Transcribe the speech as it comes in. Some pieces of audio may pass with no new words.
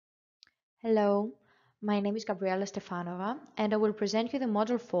Hello, my name is Gabriela Stefanova, and I will present you the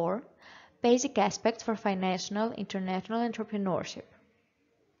Module 4, Basic Aspects for Financial International Entrepreneurship.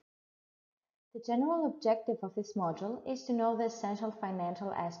 The general objective of this module is to know the essential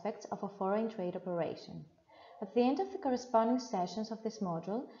financial aspects of a foreign trade operation. At the end of the corresponding sessions of this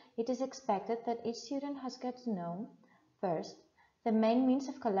module, it is expected that each student has got to know, first, the main means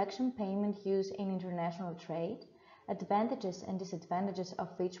of collection payment used in international trade, advantages and disadvantages of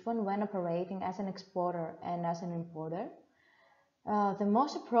each one when operating as an exporter and as an importer, the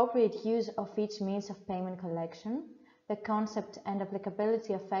most appropriate use of each means of payment collection, the concept and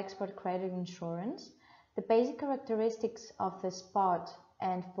applicability of export credit insurance, the basic characteristics of the spot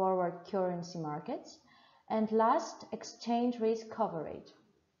and forward currency markets, and last, exchange risk coverage.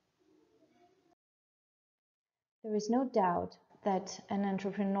 There is no doubt that an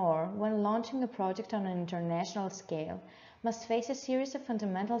entrepreneur, when launching a project on an international scale, must face a series of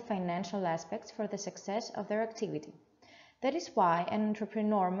fundamental financial aspects for the success of their activity. That is why an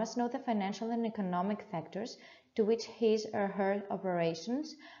entrepreneur must know the financial and economic factors to which his or her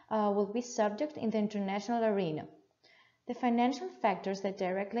operations will be subject in the international arena. The financial factors that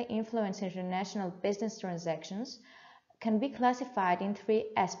directly influence international business transactions can be classified in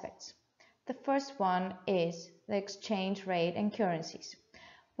three aspects. The first one is the exchange rate and currencies.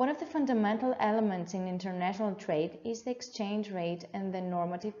 One of the fundamental elements in international trade is the exchange rate and the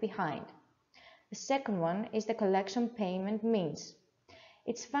normative behind. The second one is the collection payment means.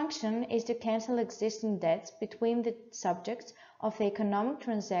 Its function is to cancel existing debts between the subjects of the economic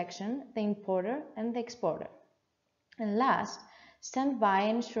transaction, the importer and the exporter. And last, standby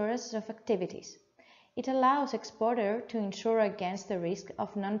insurance of activities. It allows exporter to insure against the risk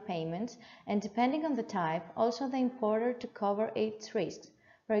of non-payment and, depending on the type, also the importer to cover its risks,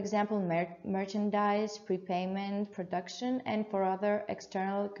 for example merchandise, prepayment, production, and for other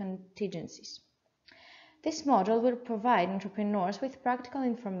external contingencies. This module will provide entrepreneurs with practical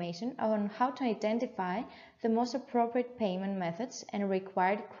information on how to identify the most appropriate payment methods and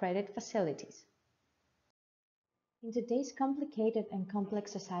required credit facilities. In today's complicated and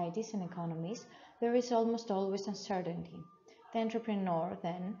complex societies and economies, there is almost always uncertainty. The entrepreneur,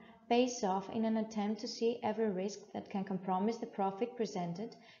 then, pays off in an attempt to see every risk that can compromise the profit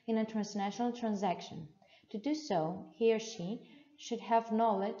presented in a transnational transaction. To do so, he or she should have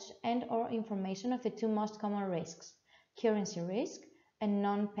knowledge and/or information of the two most common risks, currency risk and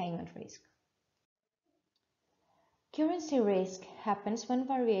non-payment risk. Currency risk happens when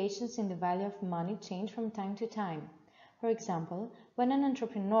variations in the value of money change from time to time. For example, when an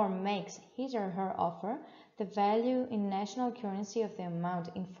entrepreneur makes his or her offer, the value in national currency of the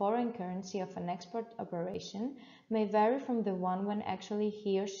amount in foreign currency of an export operation may vary from the one when actually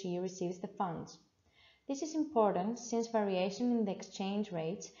he or she receives the funds. This is important since variation in the exchange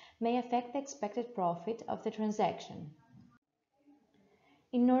rates may affect the expected profit of the transaction.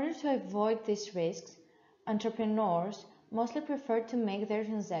 In order to avoid these risks, entrepreneurs mostly prefer to make their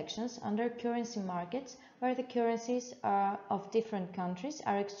transactions under currency markets where the currencies of different countries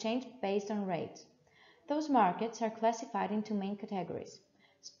are exchanged based on rates. Those markets are classified into main categories: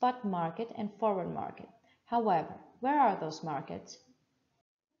 spot market and forward market. However, where are those markets?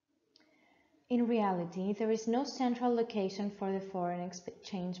 In reality, there is no central location for the foreign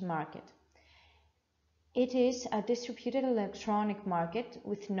exchange market. It is a distributed electronic market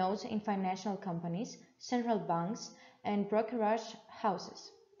with nodes in financial companies, central banks, and brokerage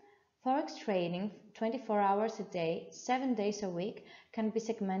houses. Forex trading 24 hours a day, 7 days a week can be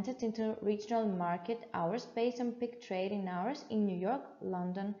segmented into regional market hours based on peak trading hours in New York,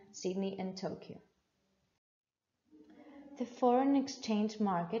 London, Sydney, and Tokyo. The foreign exchange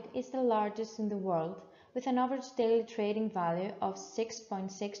market is the largest in the world, with an average daily trading value of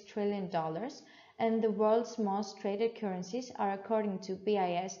 $6.6 trillion, and the world's most traded currencies are, according to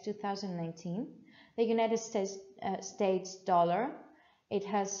BIS 2019, the United States dollar. It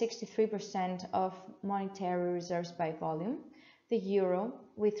has 63% of monetary reserves by volume, the euro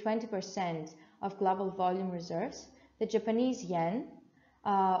with 20% of global volume reserves, the Japanese yen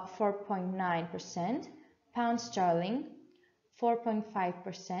 4.9%, pound sterling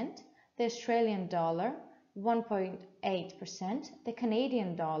 4.5%, the Australian dollar 1.8%, the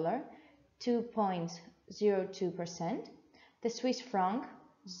Canadian dollar 2.02%, the Swiss franc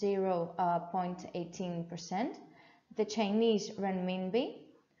 0.18%, the Chinese renminbi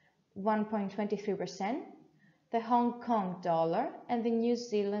 1.23%, the Hong Kong dollar, and the New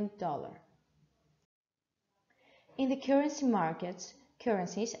Zealand dollar. In the currency markets,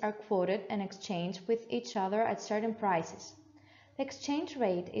 currencies are quoted and exchanged with each other at certain prices. The exchange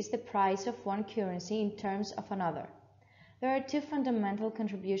rate is the price of one currency in terms of another. There are two fundamental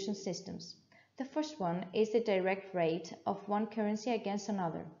contribution systems. The first one is the direct rate of one currency against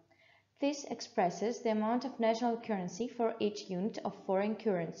another. This expresses the amount of national currency for each unit of foreign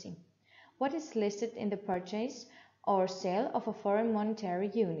currency, what is listed in the purchase or sale of a foreign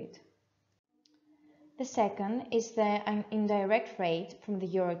monetary unit. The second is the indirect rate from the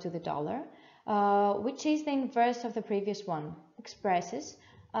euro to the dollar, which is the inverse of the previous one, expresses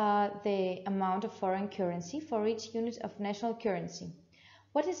the amount of foreign currency for each unit of national currency.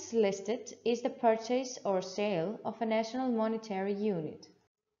 What is listed is the purchase or sale of a national monetary unit.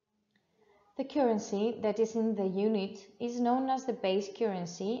 The currency that is in the unit is known as the base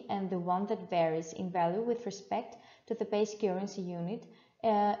currency, and the one that varies in value with respect to the base currency unit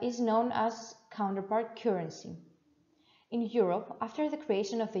is known as counterpart currency. In Europe, after the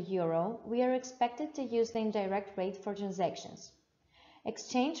creation of the euro, we are expected to use the indirect rate for transactions.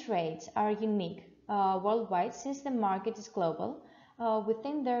 Exchange rates are unique worldwide since the market is global,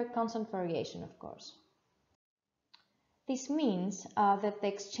 within their constant variation, of course. This means that the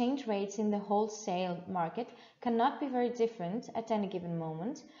exchange rates in the wholesale market cannot be very different at any given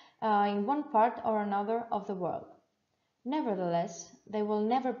moment in one part or another of the world. Nevertheless, they will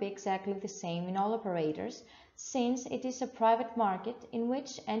never be exactly the same in all operators, since it is a private market in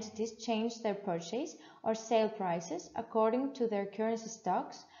which entities change their purchase or sale prices according to their currency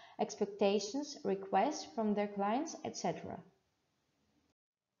stocks, expectations, requests from their clients, etc.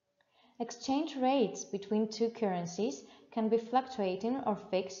 Exchange rates between two currencies can be fluctuating or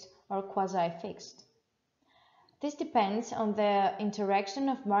fixed or quasi-fixed. This depends on the interaction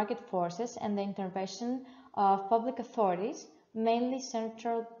of market forces and the intervention of public authorities, mainly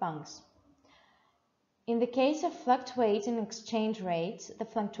central banks. In the case of fluctuating exchange rates, the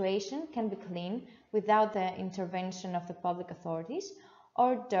fluctuation can be clean without the intervention of the public authorities,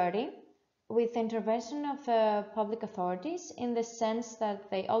 or dirty with the intervention of the public authorities in the sense that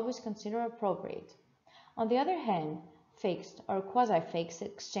they always consider appropriate. On the other hand, fixed or quasi-fixed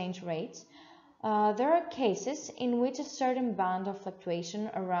exchange rates, there are cases in which a certain band of fluctuation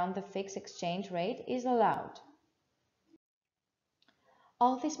around the fixed exchange rate is allowed.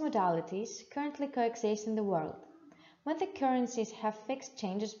 All these modalities currently coexist in the world. When the currencies have fixed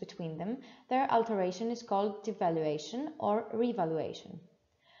changes between them, their alteration is called devaluation or revaluation.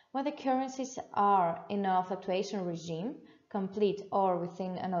 When the currencies are in a fluctuation regime, complete or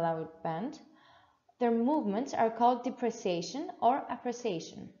within an allowed band, their movements are called depreciation or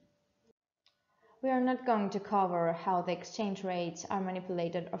appreciation. We are not going to cover how the exchange rates are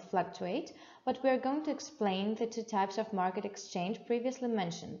manipulated or fluctuate, but we are going to explain the two types of market exchange previously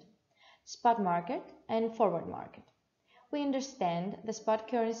mentioned, spot market and forward market. We understand the spot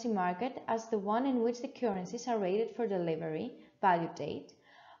currency market as the one in which the currencies are rated for delivery, value date,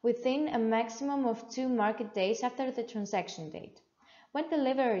 within a maximum of 2 market days after the transaction date. When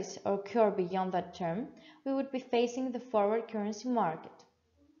deliveries occur beyond that term, we would be facing the forward currency market.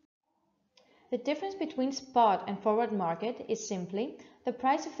 The difference between spot and forward market is simply the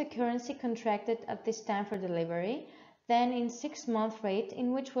price of the currency contracted at this time for delivery, then in 6-month rate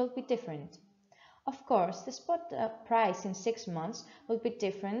in which will be different. Of course, the spot price in 6 months will be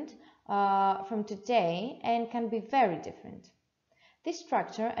different from today and can be very different. This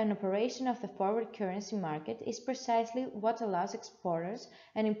structure and operation of the forward currency market is precisely what allows exporters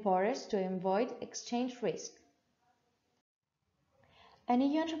and importers to avoid exchange risk. An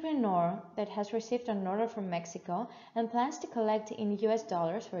EU entrepreneur that has received an order from Mexico and plans to collect in US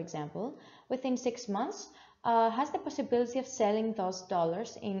dollars, for example, within 6 months, has the possibility of selling those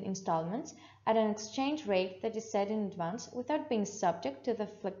dollars in installments at an exchange rate that is set in advance without being subject to the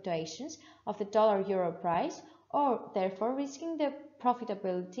fluctuations of the dollar-euro price, or therefore risking the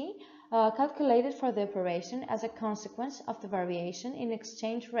profitability calculated for the operation as a consequence of the variation in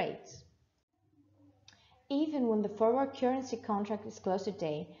exchange rates. Even when the forward currency contract is closed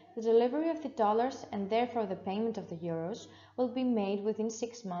today, the delivery of the dollars and therefore the payment of the euros will be made within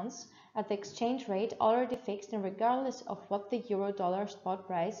 6 months at the exchange rate already fixed and regardless of what the euro-dollar spot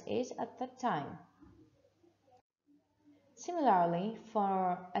price is at that time. Similarly,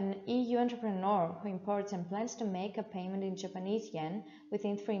 for an EU entrepreneur who imports and plans to make a payment in Japanese yen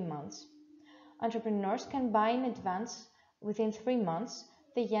within 3 months, entrepreneurs can buy in advance within 3 months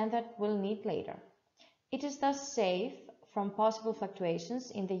the yen that will need later. It is thus safe from possible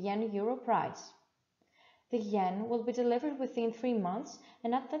fluctuations in the yen-euro price. The yen will be delivered within 3 months,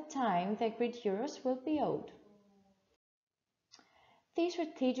 and at that time the agreed euros will be owed. These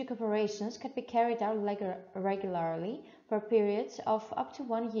strategic operations can be carried out regularly for periods of up to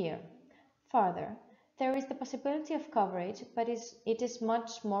 1 year. Further, there is the possibility of coverage, but it is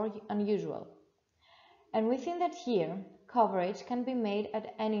much more unusual. And within that year, coverage can be made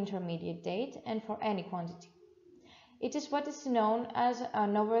at any intermediate date and for any quantity. It is what is known as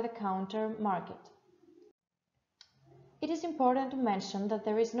an over-the-counter market. It is important to mention that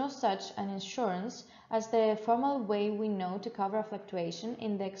there is no such an insurance as the formal way we know to cover a fluctuation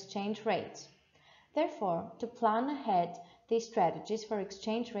in the exchange rates. Therefore, to plan ahead these strategies for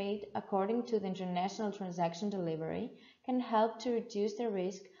exchange rate according to the international transaction delivery can help to reduce the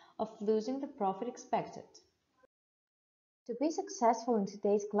risk of losing the profit expected. To be successful in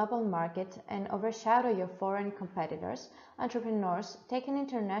today's global market and overshadow your foreign competitors, entrepreneurs taking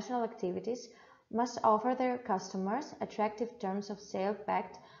international activities must offer their customers attractive terms of sale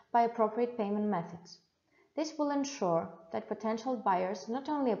backed by appropriate payment methods. This will ensure that potential buyers not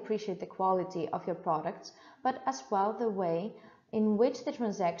only appreciate the quality of your products, but as well the way in which the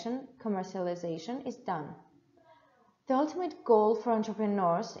transaction commercialization is done. The ultimate goal for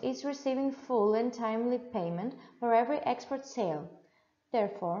entrepreneurs is receiving full and timely payment for every export sale.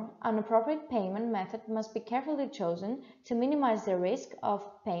 Therefore, an appropriate payment method must be carefully chosen to minimize the risk of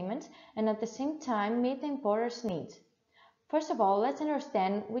payment and at the same time meet the importer's needs. First of all, let's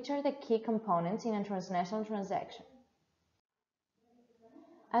understand which are the key components in a transnational transaction.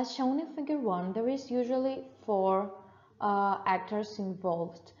 As shown in Figure 1, there is usually four actors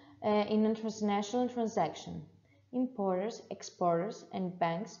involved in a transnational transaction: importers, exporters, and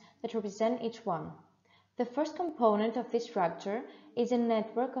banks that represent each one. The first component of this structure is a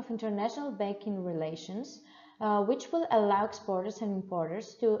network of international banking relations, which will allow exporters and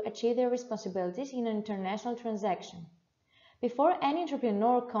importers to achieve their responsibilities in an international transaction. Before any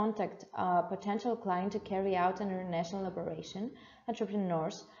entrepreneur contacts a potential client to carry out an international operation,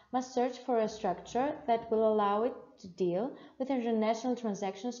 entrepreneurs must search for a structure that will allow it to deal with international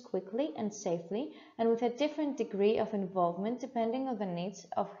transactions quickly and safely and with a different degree of involvement depending on the needs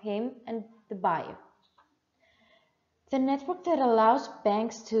of him and the buyer. The network that allows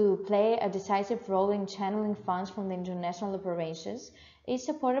banks to play a decisive role in channeling funds from the international operations is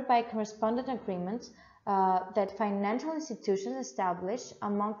supported by correspondent agreements that financial institutions establish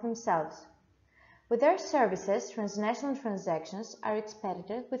among themselves. With their services, transnational transactions are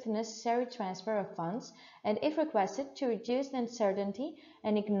expedited with the necessary transfer of funds and, if requested, to reduce the uncertainty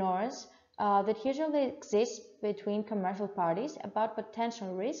and ignorance that usually exists between commercial parties about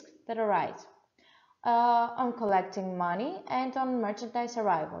potential risks that arise on collecting money and on merchandise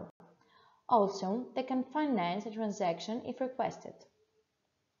arrival. Also, they can finance a transaction if requested.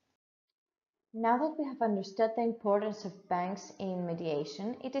 Now that we have understood the importance of banks in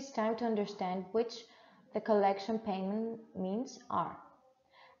mediation, it is time to understand which the collection payment means are.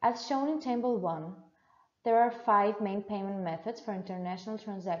 As shown in Table 1, there are 5 main payment methods for international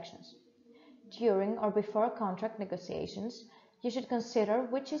transactions. During or before contract negotiations, you should consider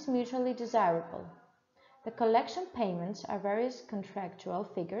which is mutually desirable. The collection payments are various contractual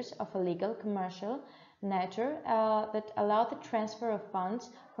figures of a legal, commercial nature that allow the transfer of funds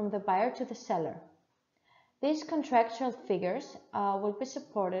from the buyer to the seller. These contractual figures will be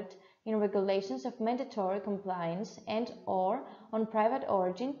supported in regulations of mandatory compliance and/or on private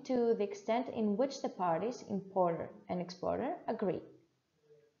origin to the extent in which the parties, importer and exporter, agree.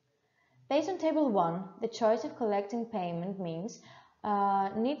 Based on Table 1, the choice of collecting payment means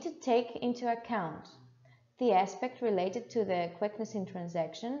need to take into account the aspect related to the quickness in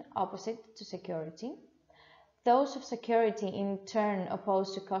transaction opposite to security, those of security in turn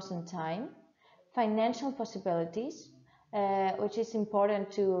opposed to cost and time, financial possibilities, which is important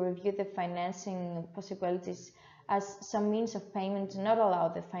to review the financing possibilities as some means of payment do not allow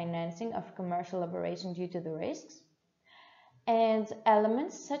the financing of commercial operation due to the risks, and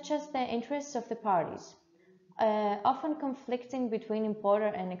elements such as the interests of the parties, often conflicting between importer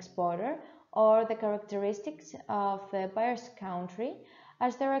and exporter, or the characteristics of the buyer's country,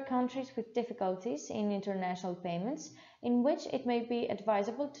 as there are countries with difficulties in international payments in which it may be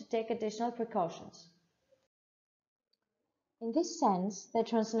advisable to take additional precautions. In this sense, the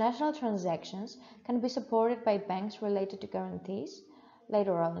transnational transactions can be supported by banks related to guarantees,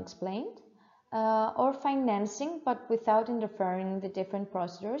 later on explained, or financing but without interfering in the different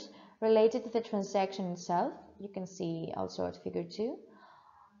procedures related to the transaction itself. You can see also at Figure 2.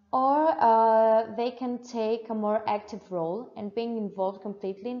 Or they can take a more active role and being involved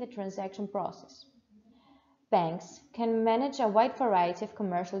completely in the transaction process. Banks can manage a wide variety of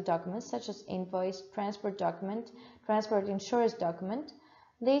commercial documents such as invoice, transport document, transport insurance document,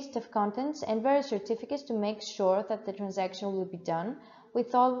 list of contents, and various certificates to make sure that the transaction will be done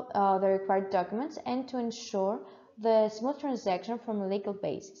with all the required documents and to ensure the smooth transaction from a legal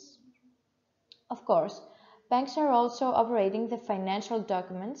basis. Of course, banks are also operating the financial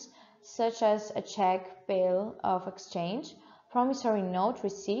documents such as a check, bill of exchange, promissory note,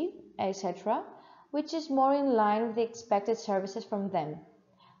 receipt, etc., which is more in line with the expected services from them.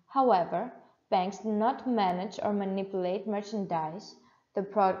 However, banks do not manage or manipulate merchandise, the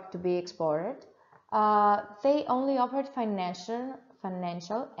product to be exported. They only operate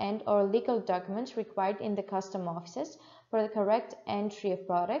financial and/or legal documents required in the custom offices for the correct entry of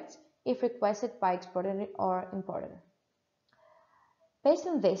products if requested by exporter or importer. Based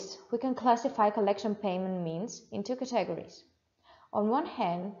on this, we can classify collection payment means in two categories. On one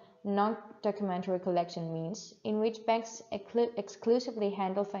hand, non-documentary collection means, in which banks exclusively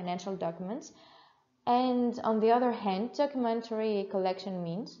handle financial documents, and on the other hand, documentary collection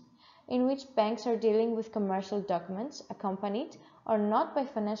means, in which banks are dealing with commercial documents accompanied or not by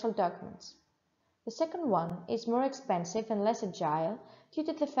financial documents. The second one is more expensive and less agile due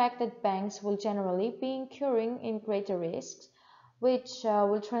to the fact that banks will generally be incurring in greater risks, which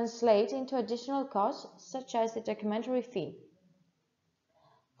will translate into additional costs such as the documentary fee.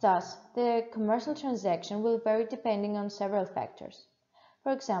 Thus, the commercial transaction will vary depending on several factors.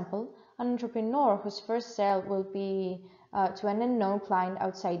 For example, an entrepreneur whose first sale will be to an unknown client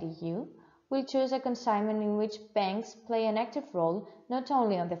outside EU will choose a consignment in which banks play an active role not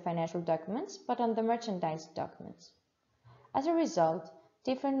only on the financial documents but on the merchandise documents. As a result,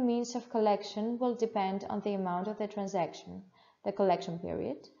 different means of collection will depend on the amount of the transaction, the collection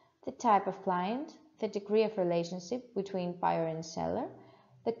period, the type of client, the degree of relationship between buyer and seller,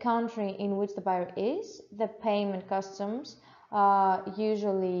 the country in which the buyer is, the payment customs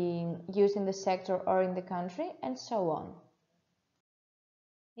usually used in the sector or in the country, and so on.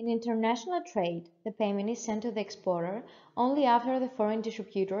 In international trade, the payment is sent to the exporter only after the foreign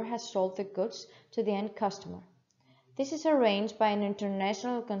distributor has sold the goods to the end customer. This is arranged by an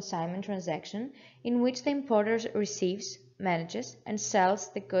international consignment transaction in which the importer receives, manages, and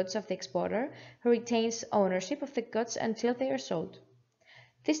sells the goods of the exporter, who retains ownership of the goods until they are sold.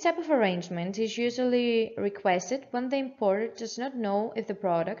 This type of arrangement is usually requested when the importer does not know if the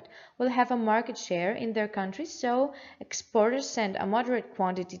product will have a market share in their country, so exporters send a moderate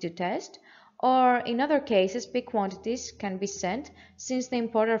quantity to test, or in other cases big quantities can be sent since the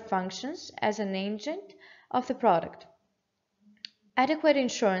importer functions as an agent of the product. Adequate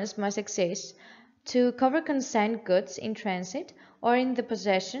insurance must exist to cover consigned goods in transit or in the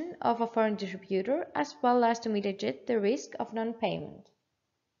possession of a foreign distributor, as well as to mitigate the risk of non-payment.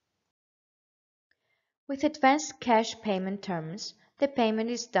 With advanced cash payment terms, the payment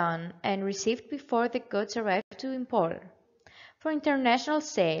is done and received before the goods arrive to importer. For international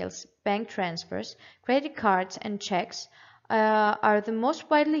sales, bank transfers, credit cards, and checks are the most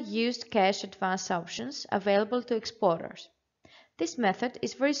widely used cash advance options available to exporters. This method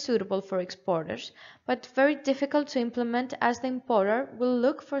is very suitable for exporters, but very difficult to implement as the importer will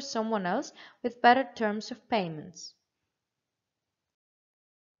look for someone else with better terms of payments.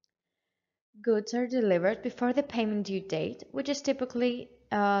 Goods are delivered before the payment due date, which is typically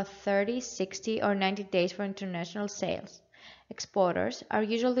 30, 60, or 90 days for international sales. Exporters are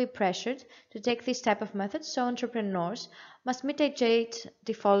usually pressured to take this type of method, so entrepreneurs must mitigate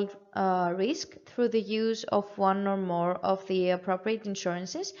default risk through the use of one or more of the appropriate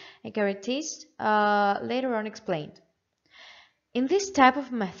insurances and guarantees later on explained. In this type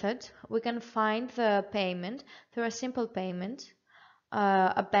of method, we can find the payment through a simple payment,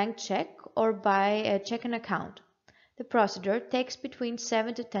 a bank check, or by a checking account. The procedure takes between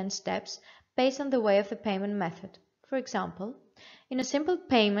 7 to 10 steps based on the way of the payment method. For example, in a simple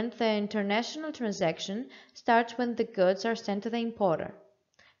payment, the international transaction starts when the goods are sent to the importer.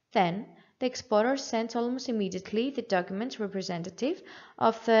 Then, the exporter sends almost immediately the documents representative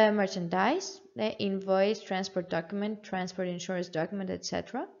of the merchandise, the invoice, transport document, transport insurance document,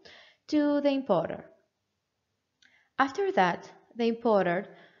 etc., to the importer. After that, the importer,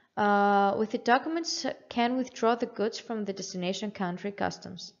 with the documents, can withdraw the goods from the destination country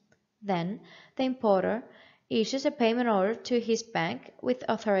customs. Then, the importer issues a payment order to his bank with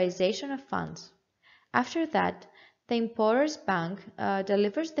authorization of funds. After that, the importer's bank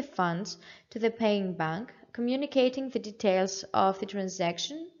delivers the funds to the paying bank, communicating the details of the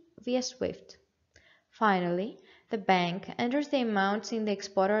transaction via SWIFT. Finally, the bank enters the amounts in the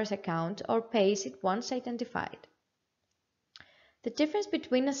exporter's account or pays it once identified. The difference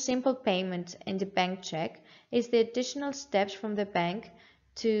between a simple payment and a bank check is the additional steps from the bank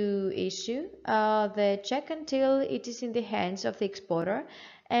to issue the check until it is in the hands of the exporter,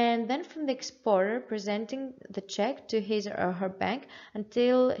 and then from the exporter presenting the check to his or her bank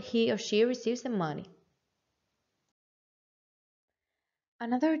until he or she receives the money.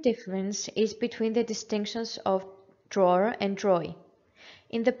 Another difference is between the distinctions of drawer and drawee.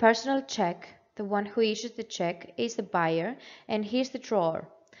 In the personal check, the one who issues the check is the buyer and he is the drawer.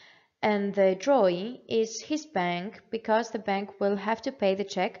 And the drawee is his bank because the bank will have to pay the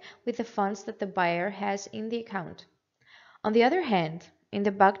check with the funds that the buyer has in the account. On the other hand, in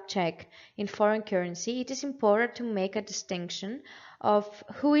the bank check in foreign currency, it is important to make a distinction of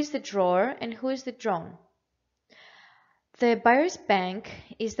who is the drawer and who is the drawn. The buyer's bank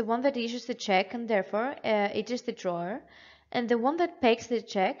is the one that issues the check and therefore it is the drawer, and the one that pays the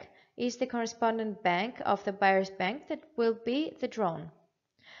check is the correspondent bank of the buyer's bank that will be the drawn.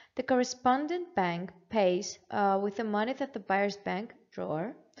 The correspondent bank pays with the money that the buyer's bank,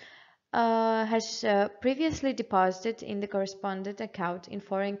 drawer, has previously deposited in the correspondent account in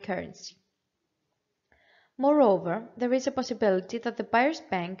foreign currency. Moreover, there is a possibility that the buyer's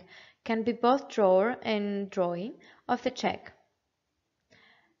bank can be both drawer and drawee of the check.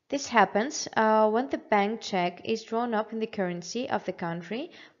 This happens when the bank check is drawn up in the currency of the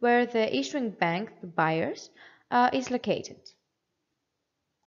country where the issuing bank, the buyer's, is located.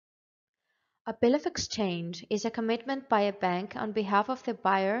 A bill of exchange is a commitment by a bank on behalf of the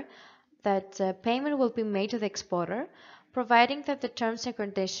buyer that payment will be made to the exporter, providing that the terms and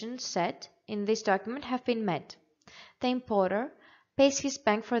conditions set in this document have been met. The importer pays his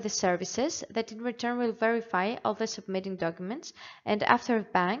bank for the services that in return will verify all the submitting documents, and after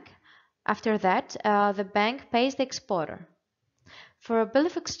that, the bank pays the exporter. For a bill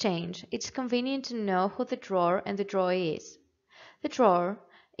of exchange, it's convenient to know who the drawer and the drawee is. The drawer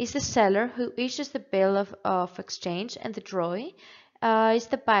is the seller who issues the bill of exchange, and the drawee is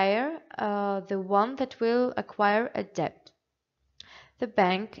the buyer, the one that will acquire a debt. The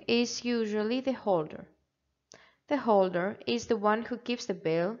bank is usually the holder. The holder is the one who keeps the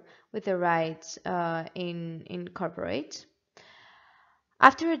bill with the rights in corporate.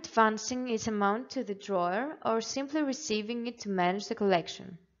 After advancing its amount to the drawer or simply receiving it to manage the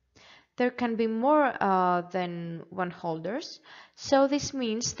collection. There can be more than one holders, so this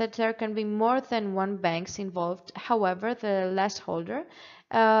means that there can be more than one banks involved. However, the last holder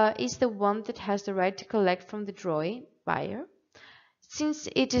is the one that has the right to collect from the drawee, buyer, since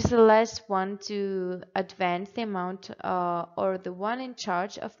it is the last one to advance the amount or the one in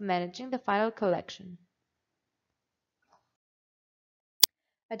charge of managing the final collection.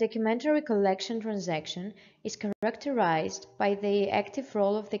 A documentary collection transaction is characterized by the active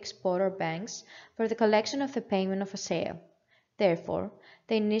role of the exporter banks for the collection of the payment of a sale. Therefore,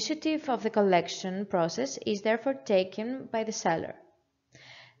 the initiative of the collection process is therefore taken by the seller.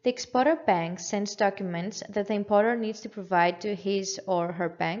 The exporter bank sends documents that the importer needs to provide to his or her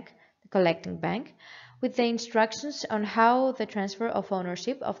bank, the collecting bank, with the instructions on how the transfer of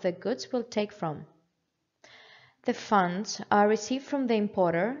ownership of the goods will take from. The funds are received from the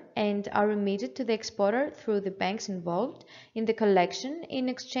importer and are remitted to the exporter through the banks involved in the collection in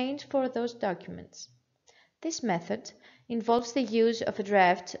exchange for those documents. This method involves the use of a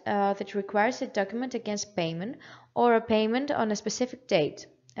draft that requires a document against payment or a payment on a specific date,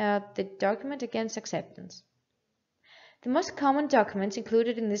 the document against acceptance. The most common documents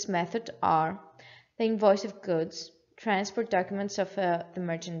included in this method are the invoice of goods, transport documents of the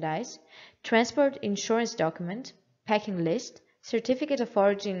merchandise, transport insurance document, packing list, certificate of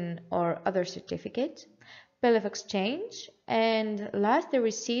origin or other certificate, bill of exchange, and last, the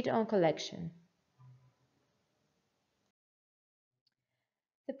receipt on collection.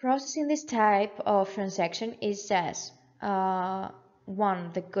 The process in this type of transaction is as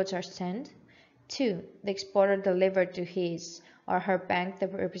 1. The goods are sent. 2. The exporter delivered to his or her bank the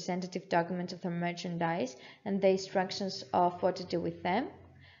representative documents of the merchandise and the instructions of what to do with them.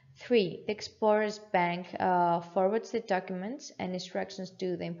 3. The exporter's bank forwards the documents and instructions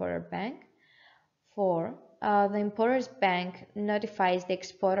to the importer bank. 4. The importer's bank notifies the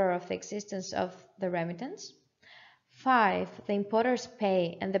exporter of the existence of the remittance. 5. The importers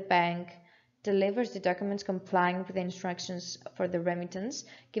pay and the bank delivers the documents complying with the instructions for the remittance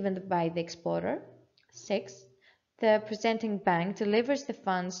given by the exporter. 6. The presenting bank delivers the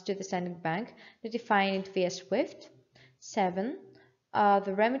funds to the sending bank, notifying it via SWIFT. 7.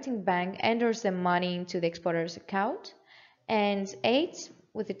 The remitting bank enters the money into the exporter's account. And 8.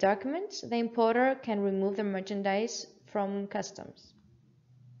 With the documents, the importer can remove the merchandise from customs.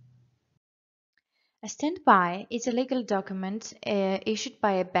 A standby is a legal document issued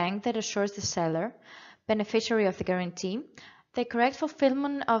by a bank that assures the seller, beneficiary of the guarantee, the correct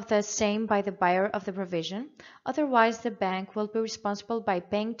fulfillment of the same by the buyer of the provision. Otherwise, the bank will be responsible by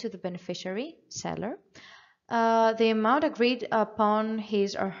paying to the beneficiary, seller, the amount agreed upon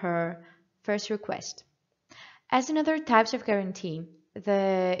his or her first request. As in other types of guarantee,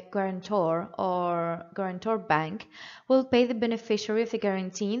 the guarantor or guarantor bank will pay the beneficiary of the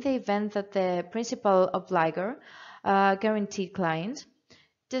guarantee in the event that the principal obligor, guaranteed client,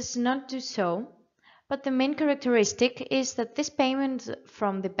 does not do so. But the main characteristic is that this payment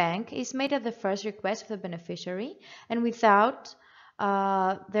from the bank is made at the first request of the beneficiary and without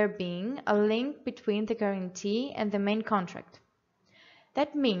there being a link between the guarantee and the main contract.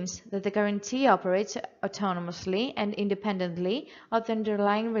 That means that the guarantee operates autonomously and independently of the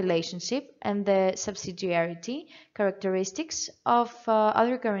underlying relationship, and the subsidiarity characteristics of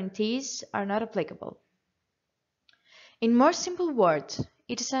other guarantees are not applicable. In more simple words,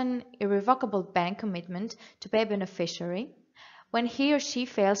 it is an irrevocable bank commitment to pay a beneficiary when he or she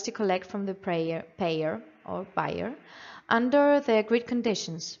fails to collect from the payer or buyer under the agreed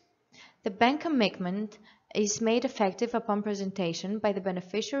conditions. The bank commitment is made effective upon presentation by the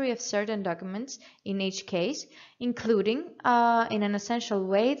beneficiary of certain documents in each case, including, in an essential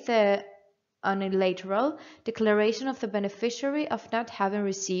way, the unilateral declaration of the beneficiary of not having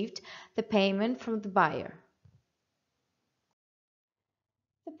received the payment from the buyer.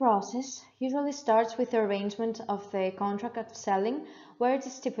 The process usually starts with the arrangement of the contract of selling, where it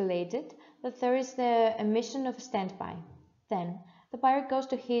is stipulated that there is the emission of a standby. Then, the buyer goes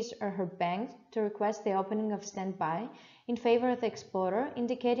to his or her bank to request the opening of standby in favor of the exporter,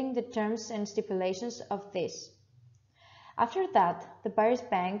 indicating the terms and stipulations of this. After that, the buyer's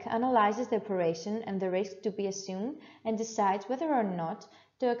bank analyzes the operation and the risk to be assumed and decides whether or not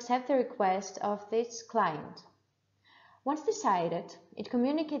to accept the request of this client. Once decided, it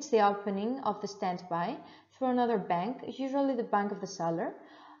communicates the opening of the standby through another bank, usually the bank of the seller,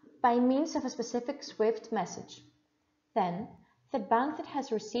 by means of a specific SWIFT message. Then, the bank that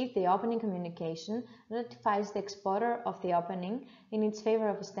has received the opening communication notifies the exporter of the opening in its favor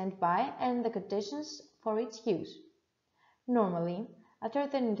of a standby and the conditions for its use. Normally, after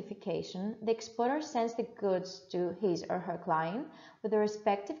the notification, the exporter sends the goods to his or her client with the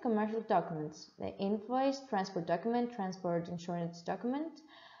respective commercial documents, the invoice, transport document, transport insurance document,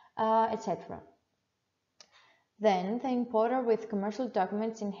 etc. Then, the importer with commercial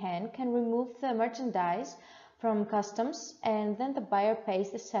documents in hand can remove the merchandise from customs, and then the buyer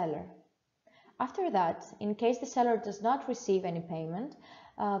pays the seller. After that, in case the seller does not receive any payment,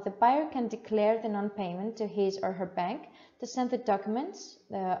 the buyer can declare the non-payment to his or her bank to send the documents,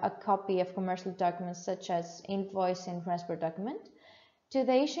 a copy of commercial documents such as invoice and transport document, to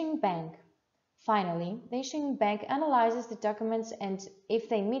the issuing bank. Finally, the issuing bank analyzes the documents, and if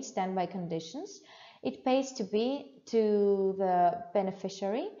they meet standby conditions, it pays to the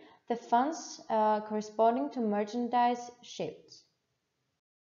beneficiary the funds corresponding to merchandise shipped.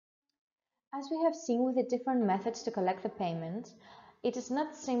 As we have seen with the different methods to collect the payment, it is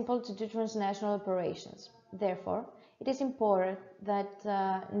not simple to do transnational operations. Therefore, it is important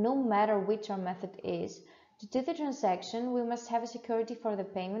that no matter which our method is, to do the transaction we must have a security for the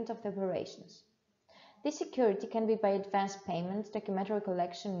payment of the operations. This security can be by advance payment, documentary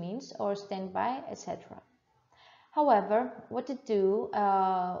collection means, or standby, etc. However, what to do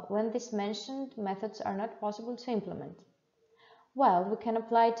when these mentioned methods are not possible to implement? Well, we can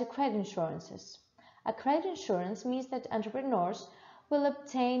apply to credit insurances. A credit insurance means that entrepreneurs will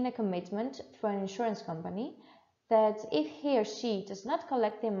obtain a commitment through an insurance company that if he or she does not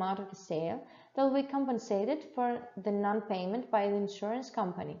collect the amount of the sale, they will be compensated for the non-payment by the insurance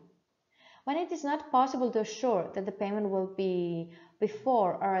company. When it is not possible to assure that the payment will be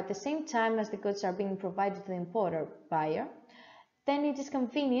before or at the same time as the goods are being provided to the importer buyer, then it is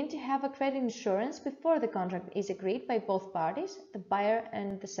convenient to have a credit insurance before the contract is agreed by both parties, the buyer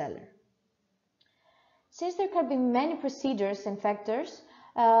and the seller. Since there can be many procedures and factors,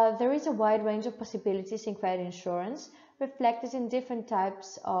 there is a wide range of possibilities in credit insurance, reflected in different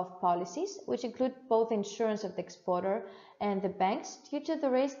types of policies, which include both insurance of the exporter and the banks due to the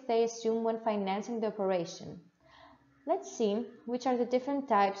risk they assume when financing the operation. Let's see which are the different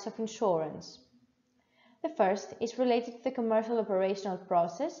types of insurance. The first is related to the commercial operational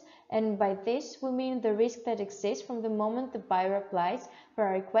process, and by this we mean the risk that exists from the moment the buyer applies for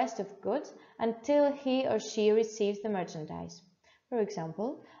a request of goods until he or she receives the merchandise. For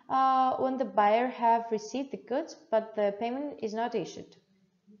example, when the buyer have received the goods but the payment is not issued.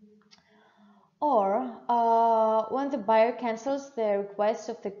 Or when the buyer cancels the request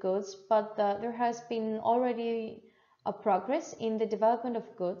of the goods but there has been already a progress in the development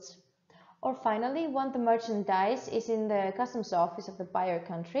of goods. Or finally, when the merchandise is in the customs office of the buyer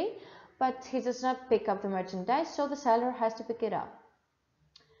country, but he does not pick up the merchandise, so the seller has to pick it up.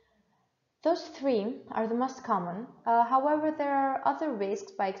 Those three are the most common. However, there are other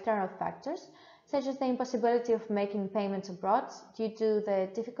risks by external factors, such as the impossibility of making payments abroad due to the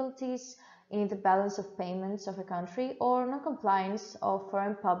difficulties in the balance of payments of a country, or non-compliance of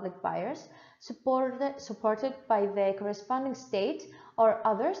foreign public buyers supported by the corresponding state, or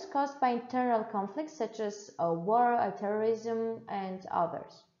others caused by internal conflicts such as war, terrorism, and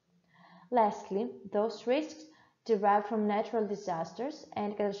others. Lastly, those risks derived from natural disasters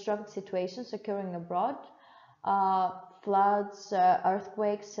and catastrophic situations occurring abroad, floods,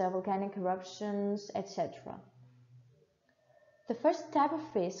 earthquakes, volcanic eruptions, etc. The first type of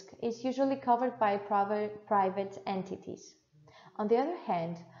risk is usually covered by private entities. On the other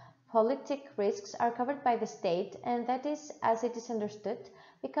hand, politic risks are covered by the state, and that is as it is understood,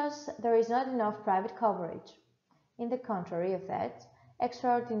 because there is not enough private coverage. In the contrary of that,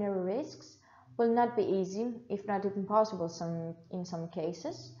 extraordinary risks will not be easy, if not impossible in some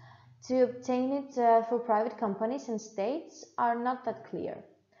cases. To obtain it through private companies and states are not that clear.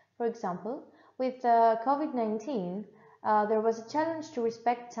 For example, with COVID-19, there was a challenge to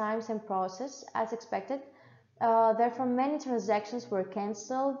respect times and process as expected. Therefore, many transactions were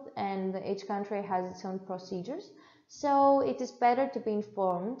cancelled, and each country has its own procedures. So it is better to be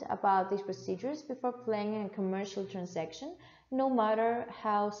informed about these procedures before planning a commercial transaction, no matter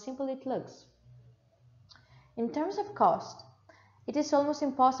how simple it looks. In terms of cost, it is almost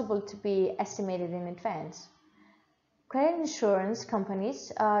impossible to be estimated in advance. Credit insurance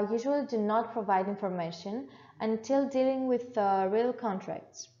companies usually do not provide information until dealing with real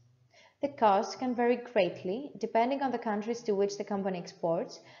contracts. The cost can vary greatly depending on the countries to which the company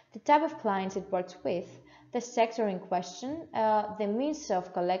exports, the type of clients it works with, the sector in question, the means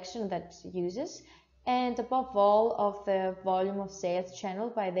of collection that it uses, and above all of the volume of sales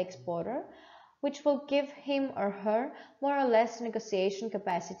channeled by the exporter, which will give him or her more or less negotiation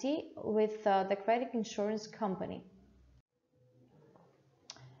capacity with the credit insurance company.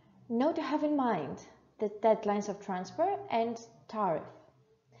 Note to have in mind the deadlines of transfer and tariff.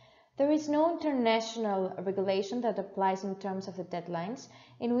 There is no international regulation that applies in terms of the deadlines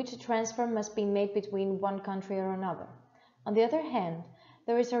in which a transfer must be made between one country or another. On the other hand,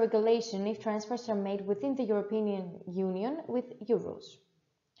 there is a regulation if transfers are made within the European Union with euros.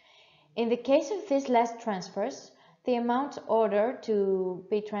 In the case of these last transfers, the amount ordered to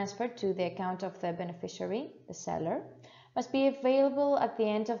be transferred to the account of the beneficiary, the seller, must be available at the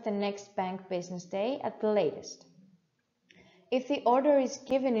end of the next bank business day at the latest. If the order is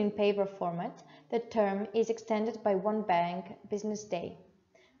given in paper format, the term is extended by one bank business day.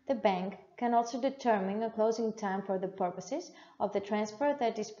 The bank can also determine a closing time for the purposes of the transfer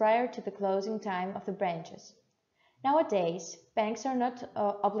that is prior to the closing time of the branches. Nowadays, banks are not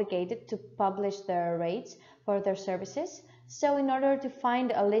obligated to publish their rates for their services, so in order to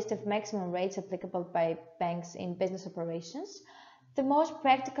find a list of maximum rates applicable by banks in business operations, the most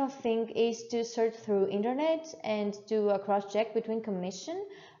practical thing is to search through internet and do a cross-check between commission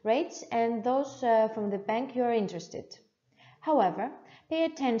rates and those from the bank you are interested. However, pay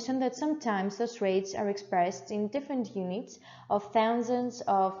attention that sometimes those rates are expressed in different units of thousands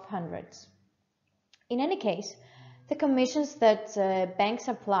of hundreds. In any case, the commissions that banks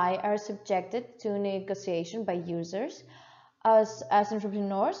apply are subjected to negotiation by users, as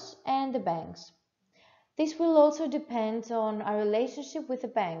entrepreneurs and the banks. This will also depend on our relationship with the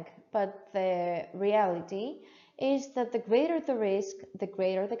bank, but the reality is that the greater the risk, the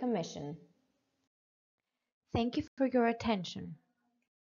greater the commission. Thank you for your attention.